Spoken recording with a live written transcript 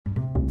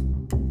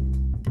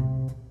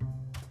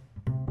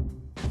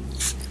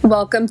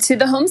Welcome to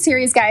the Home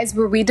Series, guys,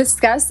 where we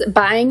discuss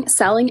buying,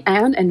 selling,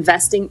 and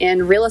investing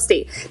in real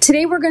estate.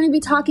 Today, we're going to be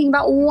talking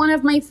about one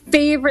of my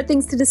favorite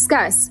things to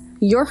discuss,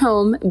 your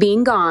home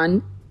being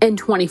gone in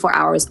 24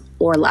 hours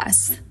or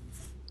less.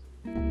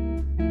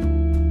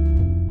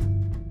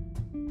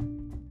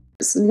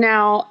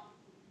 Now,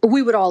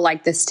 we would all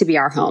like this to be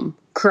our home,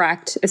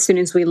 correct? As soon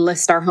as we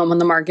list our home on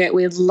the market,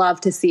 we'd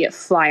love to see it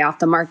fly off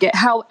the market.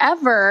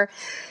 However,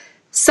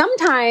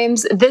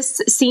 sometimes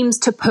this seems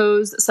to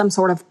pose some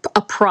sort of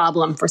a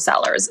problem for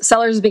sellers.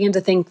 Sellers begin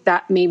to think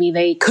that maybe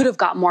they could have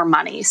got more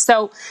money.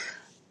 So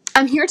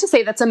I'm here to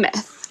say that's a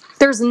myth.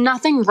 There's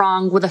nothing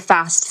wrong with a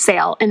fast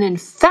sale. And in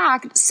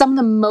fact, some of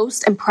the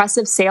most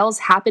impressive sales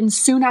happen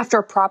soon after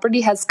a property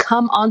has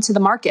come onto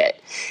the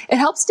market. It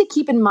helps to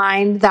keep in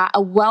mind that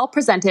a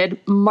well-presented,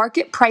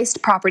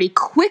 market-priced property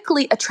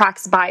quickly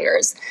attracts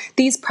buyers.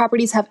 These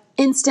properties have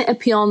instant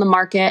appeal in the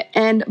market,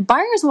 and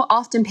buyers will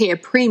often pay a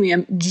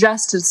premium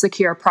just to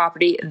secure a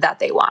property that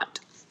they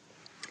want.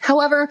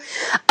 However,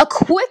 a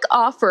quick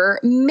offer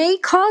may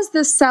cause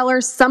the seller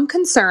some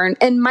concern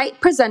and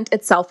might present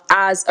itself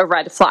as a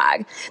red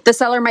flag. The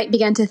seller might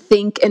begin to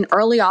think an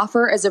early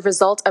offer is a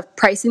result of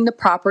pricing the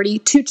property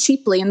too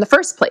cheaply in the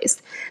first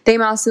place. They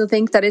may also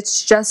think that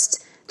it's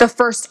just the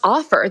first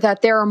offer,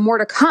 that there are more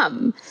to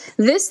come.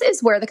 This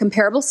is where the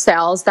comparable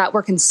sales that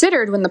were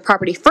considered when the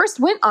property first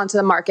went onto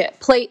the market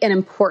play an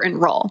important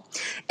role.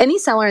 Any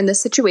seller in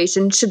this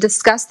situation should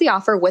discuss the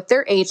offer with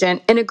their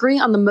agent and agree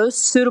on the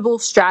most suitable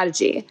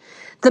strategy.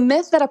 The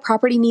myth that a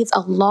property needs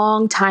a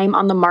long time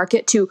on the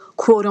market to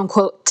quote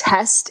unquote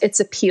test its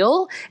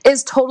appeal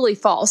is totally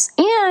false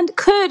and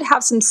could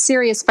have some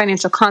serious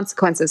financial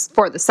consequences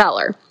for the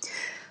seller.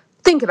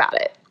 Think about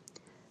it.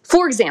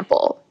 For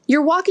example,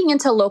 you're walking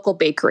into a local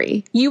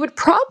bakery. You would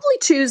probably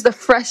choose the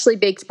freshly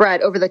baked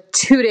bread over the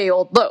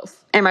 2-day-old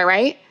loaf. Am I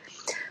right?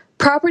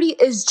 Property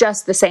is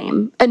just the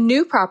same. A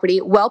new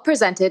property, well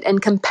presented and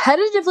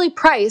competitively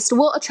priced,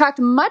 will attract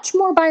much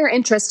more buyer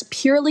interest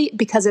purely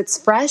because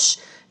it's fresh,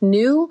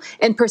 new,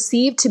 and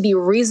perceived to be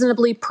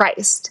reasonably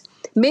priced.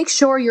 Make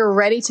sure you're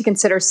ready to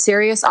consider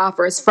serious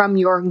offers from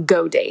your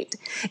go date.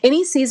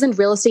 Any seasoned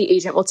real estate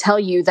agent will tell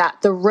you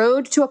that the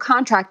road to a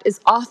contract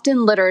is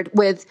often littered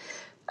with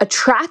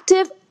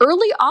attractive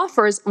early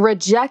offers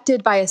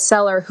rejected by a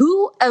seller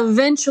who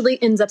eventually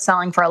ends up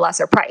selling for a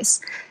lesser price.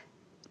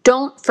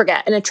 Don't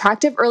forget, an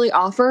attractive early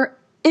offer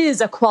is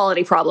a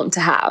quality problem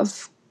to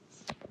have.